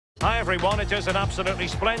Hi everyone, it is an absolutely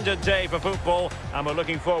splendid day for football and we're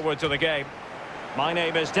looking forward to the game. My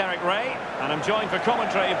name is Derek Ray and I'm joined for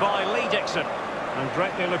commentary by Lee Dixon. I'm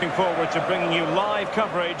greatly looking forward to bringing you live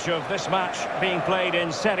coverage of this match being played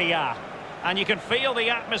in Serie A. And you can feel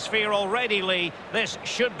the atmosphere already, Lee. This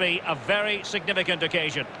should be a very significant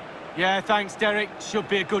occasion. Yeah, thanks Derek. Should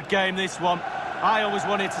be a good game, this one. I always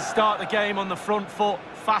wanted to start the game on the front foot.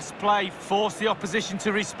 Fast play, force the opposition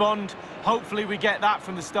to respond. Hopefully we get that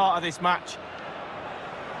from the start of this match.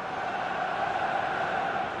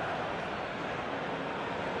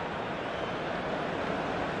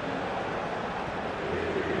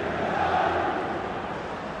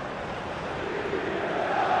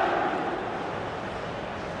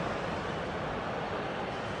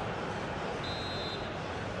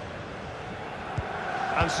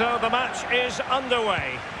 And so the match is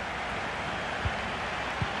underway.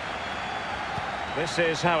 This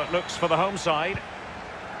is how it looks for the home side.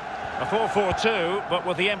 A 4-4-2, but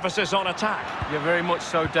with the emphasis on attack. Yeah, very much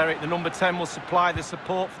so, Derek. The number 10 will supply the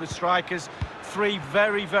support for the strikers. Three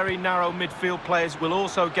very, very narrow midfield players will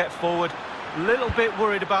also get forward. A little bit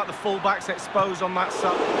worried about the full-backs exposed on that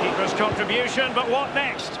side. Keeper's contribution, but what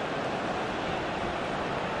next?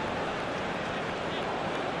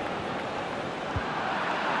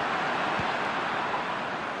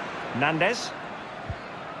 Nandez.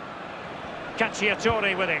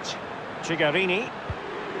 Cacciatore with it. Cigarini.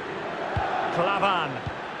 Clavan.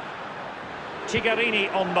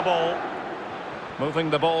 Cigarini on the ball.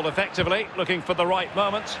 Moving the ball effectively, looking for the right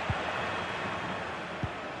moment.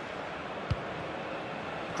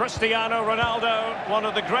 Cristiano Ronaldo, one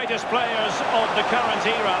of the greatest players of the current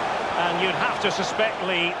era. And you'd have to suspect,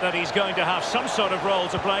 Lee, that he's going to have some sort of role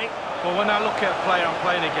to play. Well, when I look at a player I'm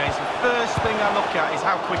playing against, the first thing I look at is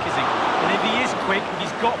how quick is he. And if he is quick, if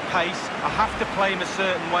he's got pace, I have to play him a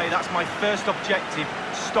certain way. That's my first objective,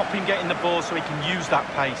 stop him getting the ball so he can use that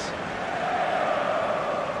pace.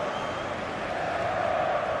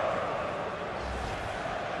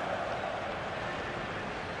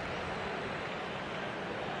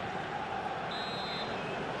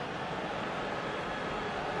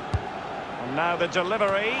 And now the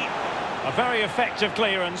delivery, a very effective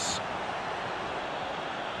clearance.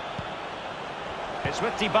 It's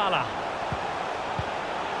with Dybala.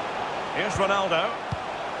 Here's Ronaldo.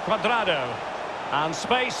 Cuadrado. And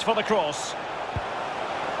space for the cross.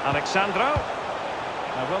 Alexandro.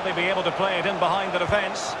 Now will they be able to play it in behind the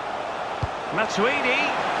defence? Matuidi.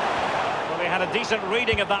 Well, they had a decent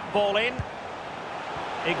reading of that ball in.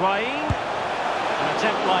 Higuain. An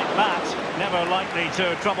attempt like that, never likely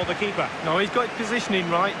to trouble the keeper. No, he's got his positioning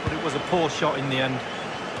right, but it was a poor shot in the end.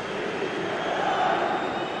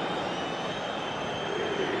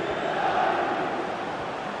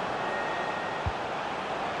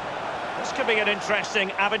 This could be an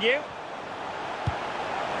interesting avenue.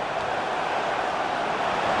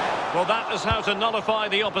 Well, that is how to nullify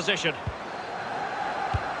the opposition.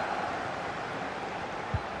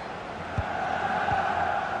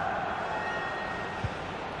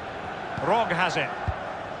 Rog has it.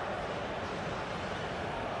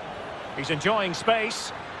 He's enjoying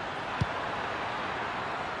space.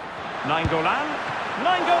 Nainggolan.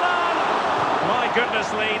 Nainggolan! My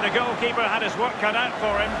goodness, Lee, the goalkeeper had his work cut out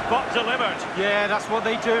for him, but delivered. Yeah, that's what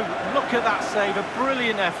they do. Look at that save, a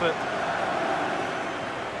brilliant effort.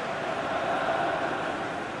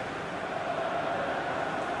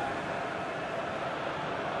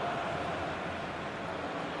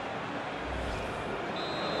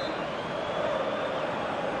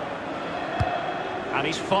 And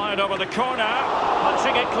he's fired over the corner,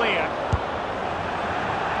 punching it clear.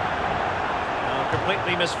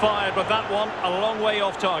 Completely misfired with that one, a long way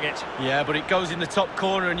off target. Yeah, but it goes in the top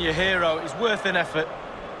corner and your hero is worth an effort.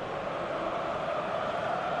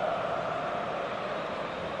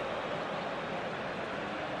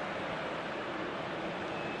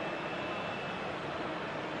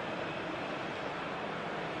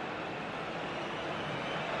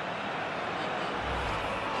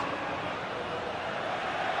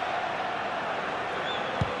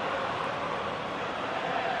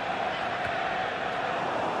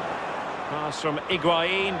 Pass from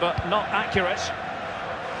Higuain, but not accurate.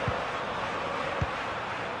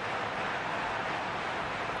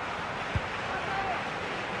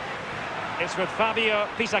 It's with Fabio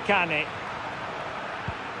Pisacane.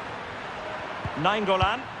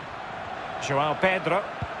 Nainggolan. João Pedro.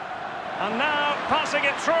 And now passing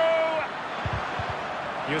it through.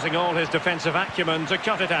 Using all his defensive acumen to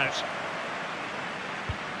cut it out.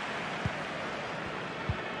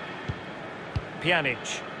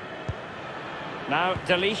 Pjanic. Now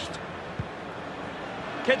De Ligt.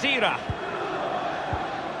 Khedira.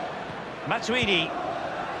 Matuidi.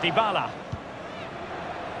 Dybala.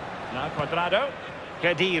 Now Cuadrado.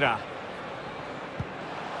 Khedira.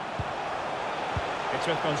 It's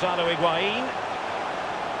with Gonzalo Higuain.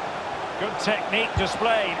 Good technique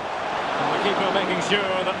displayed. And the keeper making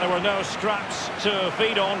sure that there were no scraps to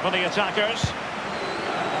feed on for the attackers.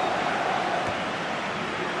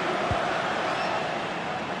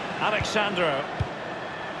 Alexandro.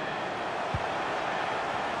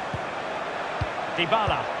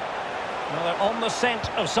 Dybala. Well, they're on the scent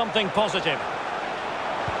of something positive.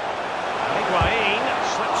 Higuain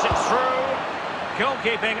slips it through.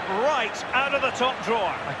 Goalkeeping right out of the top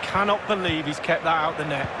drawer. I cannot believe he's kept that out the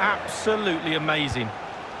net. Absolutely amazing.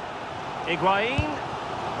 Higuain.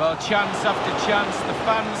 Well, chance after chance. The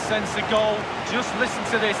fans sense a goal. Just listen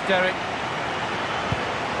to this, Derek.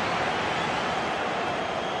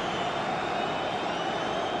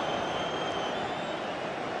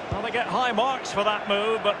 Well, they get high marks for that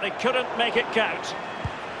move, but they couldn't make it count.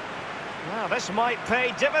 Now, this might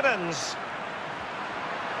pay dividends.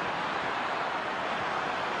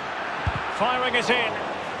 Firing it in.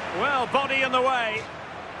 Well, body in the way.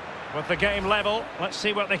 With the game level, let's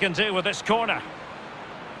see what they can do with this corner.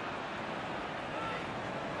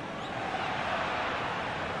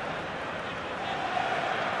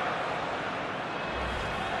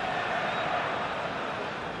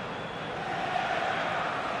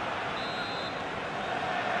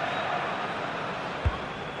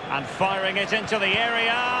 And firing it into the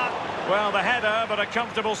area. Well, the header, but a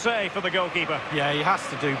comfortable save for the goalkeeper. Yeah, he has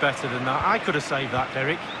to do better than that. I could have saved that,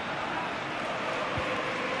 Derek.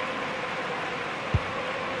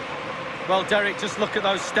 Well, Derek, just look at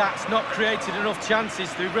those stats. Not created enough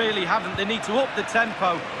chances. They really haven't. They need to up the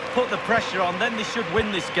tempo, put the pressure on, then they should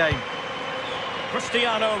win this game.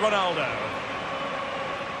 Cristiano Ronaldo.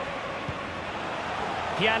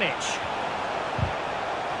 Pjanic.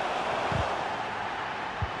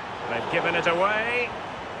 They've given it away.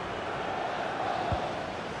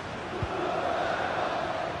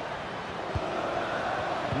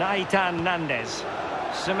 Naitan Nandez.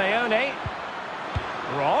 Simeone.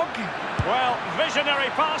 Rog. Well, visionary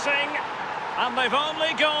passing. And they've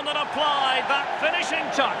only gone and applied that finishing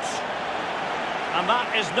touch. And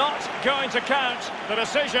that is not going to count. The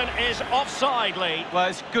decision is offside, Lee. Well,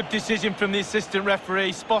 it's a good decision from the assistant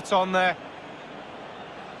referee. Spot on there.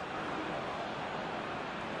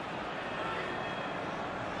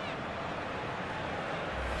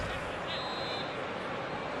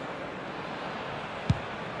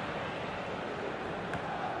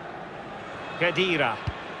 Khedira.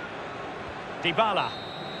 Dybala.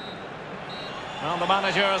 Well, the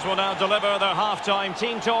managers will now deliver their half-time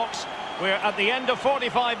team talks. We're at the end of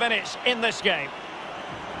 45 minutes in this game.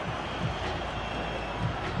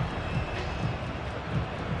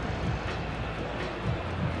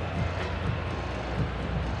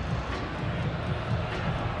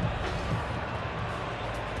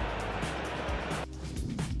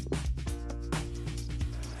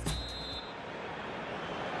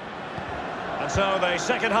 And so the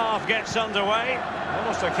second half gets underway.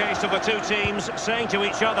 Almost a case of the two teams saying to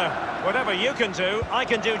each other, whatever you can do, I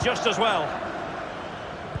can do just as well.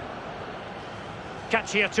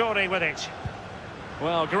 Cacciatore with it.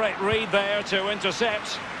 Well, great read there to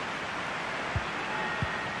intercept.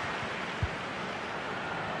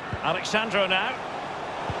 Alexandro now.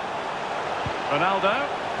 Ronaldo.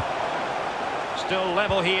 Still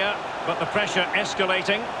level here, but the pressure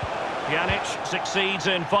escalating. Pjanic succeeds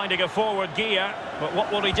in finding a forward gear, but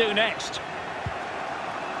what will he do next?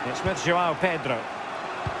 It's with João Pedro.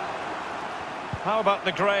 How about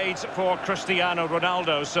the grades for Cristiano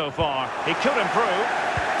Ronaldo so far? He could improve.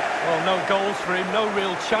 Well, no goals for him, no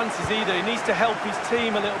real chances either. He needs to help his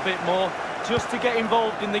team a little bit more, just to get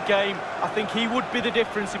involved in the game. I think he would be the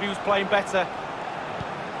difference if he was playing better.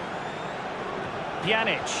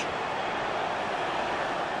 Pjanic.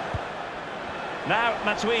 Now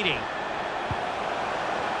Matuidi.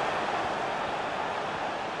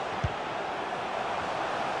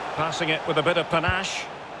 Passing it with a bit of panache.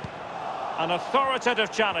 An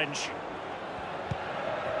authoritative challenge.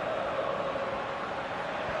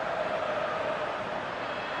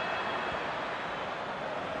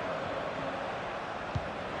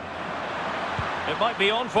 It might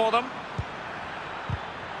be on for them.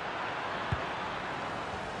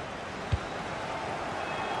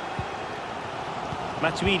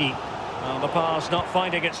 Matuidi. Well, the pass not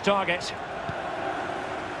finding its target.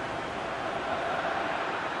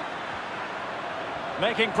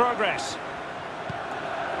 Making progress.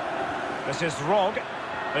 This is Rog.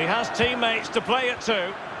 He has teammates to play it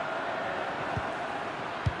to.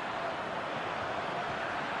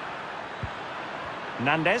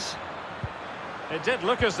 Nandez. It did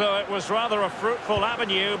look as though it was rather a fruitful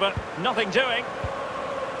avenue, but nothing doing.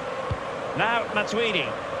 Now,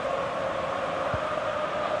 Matuidi.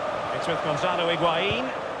 It's with Gonzalo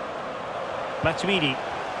Higuain. Matuidi.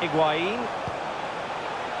 Higuain.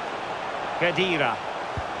 Khedira.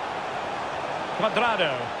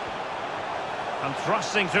 Cuadrado. And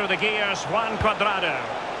thrusting through the gears, Juan Cuadrado.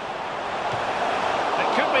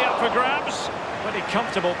 It could be up for grabs. Pretty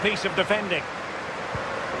comfortable piece of defending.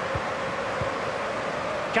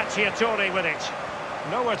 Cacciatore with it.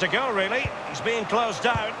 Nowhere to go, really. He's being closed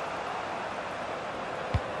down.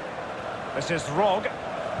 This is Rog.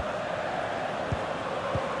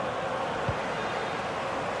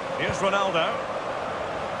 Here's Ronaldo.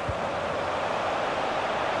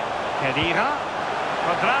 Khedira.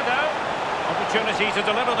 Cuadrado. Opportunity to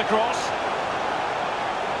deliver the cross.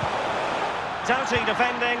 Doughty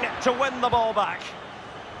defending to win the ball back.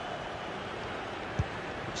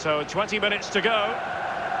 So 20 minutes to go.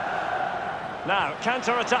 Now,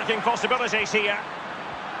 counter-attacking possibilities here.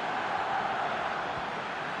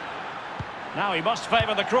 Now he must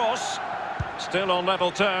favour the cross. Still on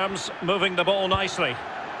level terms, moving the ball nicely.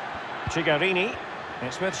 Chigarini.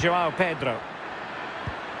 It's with Joao Pedro.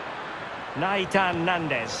 Naitan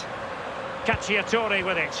Nandez. Cacciatore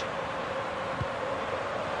with it.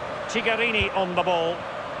 Chigarini on the ball.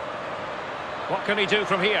 What can he do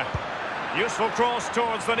from here? Useful cross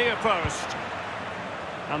towards the near post.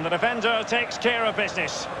 And the defender takes care of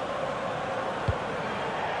business.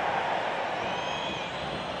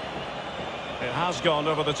 It has gone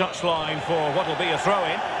over the touchline for what will be a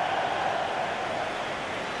throw-in.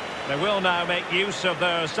 They will now make use of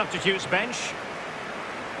their substitutes bench.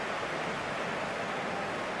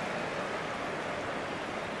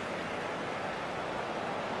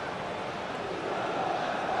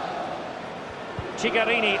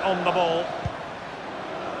 Chigarini on the ball.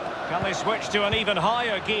 Can they switch to an even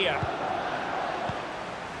higher gear?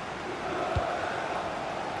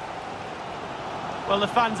 Well, the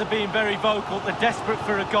fans are being very vocal. They're desperate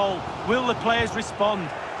for a goal. Will the players respond?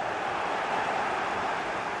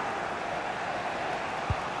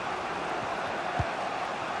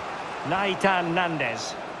 Naitan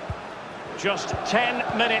Nandez. Just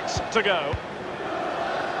 10 minutes to go.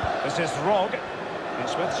 This is Rog.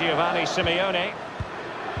 It's with Giovanni Simeone.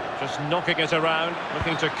 Just knocking it around,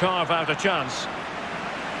 looking to carve out a chance.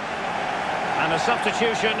 And a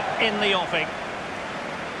substitution in the offing.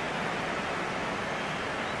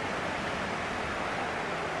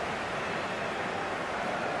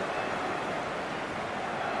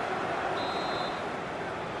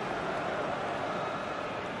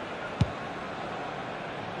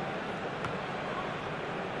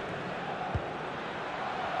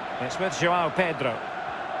 It's with Joao Pedro.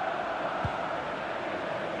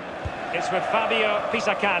 It's with Fabio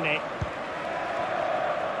Pisacane.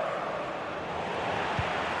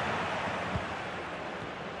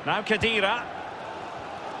 Now Khedira.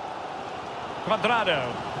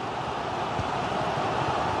 Cuadrado.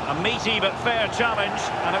 A meaty but fair challenge,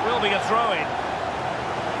 and it will be a throw-in.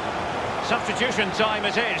 Substitution time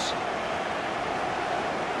it is.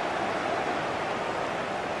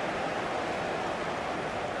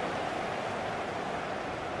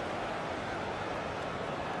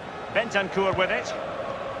 Bentancur with it.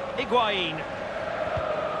 Higuain.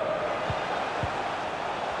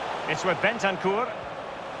 It's with Bentancur.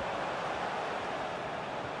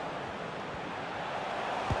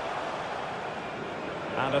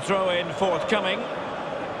 And a throw-in forthcoming.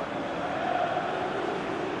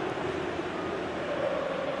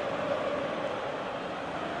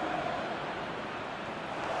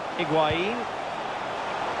 Higuain.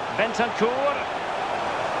 Bentancur.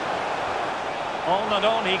 On and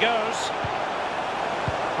on he goes.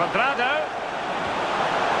 Cuadrado.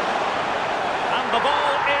 And the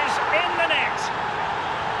ball is in the net.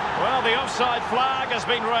 Well, the offside flag has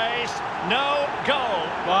been raised. No goal.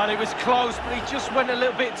 Well, it was close, but he just went a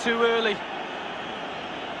little bit too early.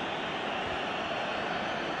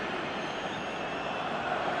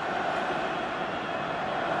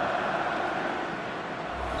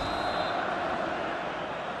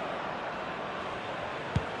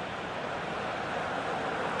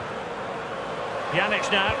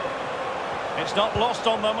 Pjanic now. It's not lost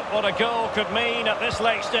on them what a goal could mean at this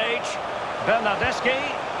late stage. Bernardeschi.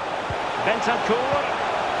 Bentancur.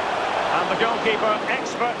 And the goalkeeper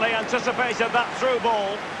expertly anticipated that through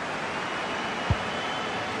ball.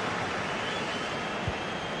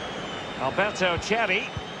 Alberto Serie.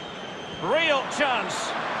 Real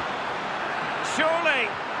chance. Surely.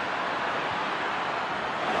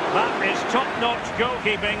 That is top-notch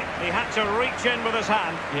goalkeeping. He had to reach in with his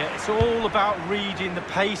hand. Yeah, it's all about reading the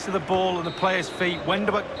pace of the ball and the player's feet. When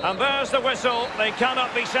do I... And there's the whistle. They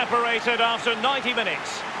cannot be separated after 90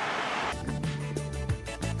 minutes.